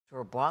To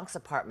her Bronx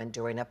apartment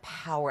during a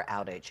power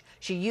outage.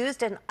 She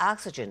used an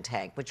oxygen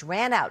tank, which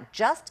ran out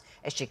just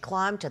as she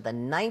climbed to the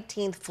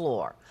 19th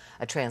floor.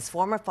 A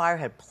transformer fire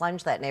had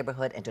plunged that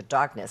neighborhood into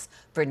darkness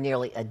for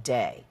nearly a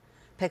day.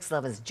 Pix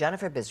 11's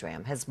Jennifer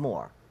Bizram has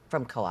more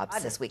from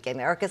Co-ops this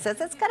weekend. Erica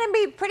says it's going to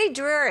be pretty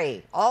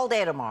dreary all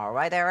day tomorrow,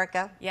 right,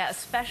 Erica? Yeah,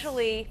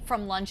 especially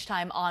from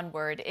lunchtime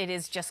onward. It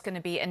is just going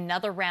to be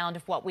another round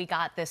of what we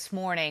got this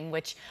morning,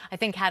 which I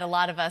think had a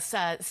lot of us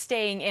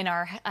staying in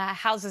our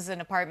houses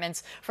and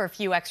apartments for a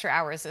few extra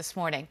hours this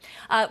morning.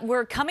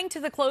 We're coming to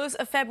the close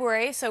of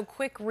February, so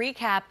quick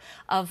recap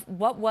of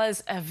what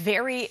was a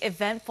very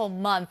eventful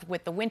month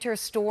with the winter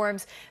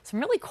storms,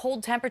 some really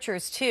cold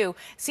temperatures too.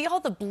 See all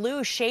the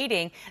blue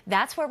shading?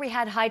 That's where we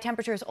had high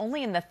temperatures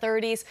only in the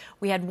 30s.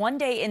 We had one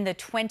day in the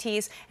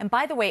 20s. And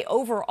by the way,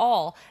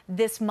 overall,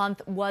 this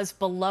month was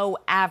below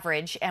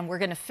average, and we're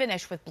going to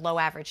finish with below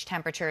average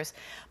temperatures.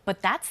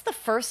 But that's the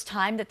first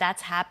time that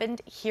that's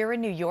happened here in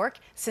New York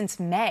since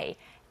May.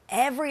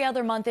 Every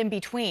other month in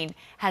between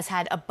has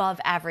had above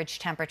average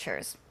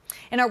temperatures.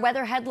 In our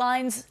weather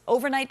headlines,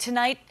 overnight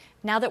tonight,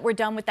 now that we're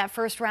done with that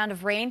first round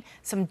of rain,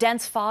 some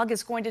dense fog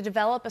is going to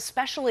develop,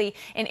 especially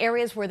in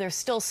areas where there's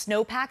still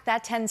snowpack.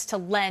 That tends to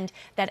lend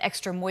that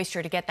extra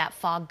moisture to get that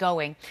fog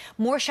going.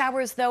 More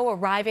showers, though,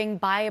 arriving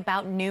by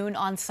about noon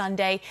on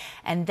Sunday.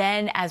 And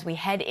then as we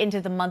head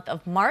into the month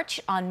of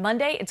March, on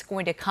Monday, it's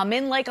going to come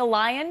in like a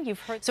lion. You've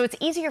heard. So it's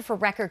easier for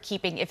record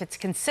keeping if it's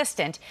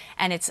consistent.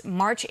 And it's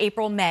March,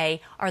 April,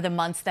 May are the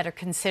months that are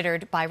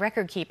considered by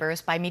record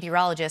keepers, by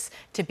meteorologists,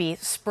 to be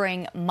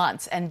spring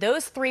months. And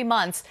those 3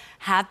 months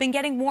have been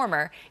getting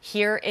warmer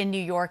here in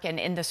New York and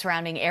in the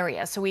surrounding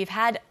area. So we've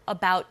had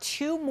about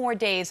 2 more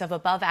days of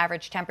above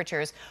average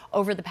temperatures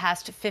over the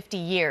past 50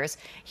 years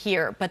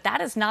here. But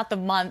that is not the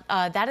month,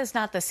 that is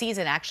not the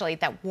season actually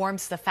that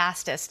warms the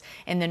fastest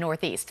in the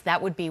Northeast.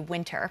 That would be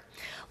winter.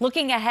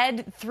 Looking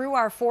ahead through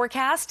our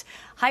forecast,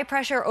 high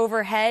pressure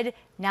overhead.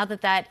 Now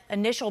that that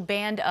initial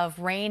band of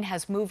rain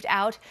has moved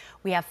out,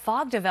 we have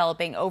fog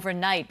developing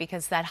overnight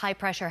because that high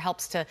pressure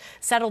helps to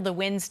settle the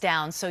winds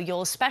down. So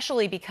you'll,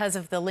 especially because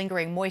of the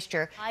lingering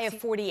moisture, high of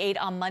 48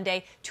 on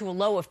Monday to a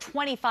low of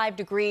 25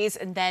 degrees.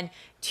 And then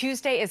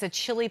Tuesday is a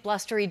chilly,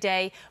 blustery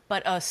day,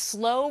 but a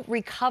slow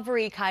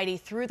recovery,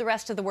 Kaity, through the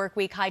rest of the work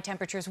week. High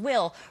temperatures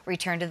will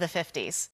return to the 50s.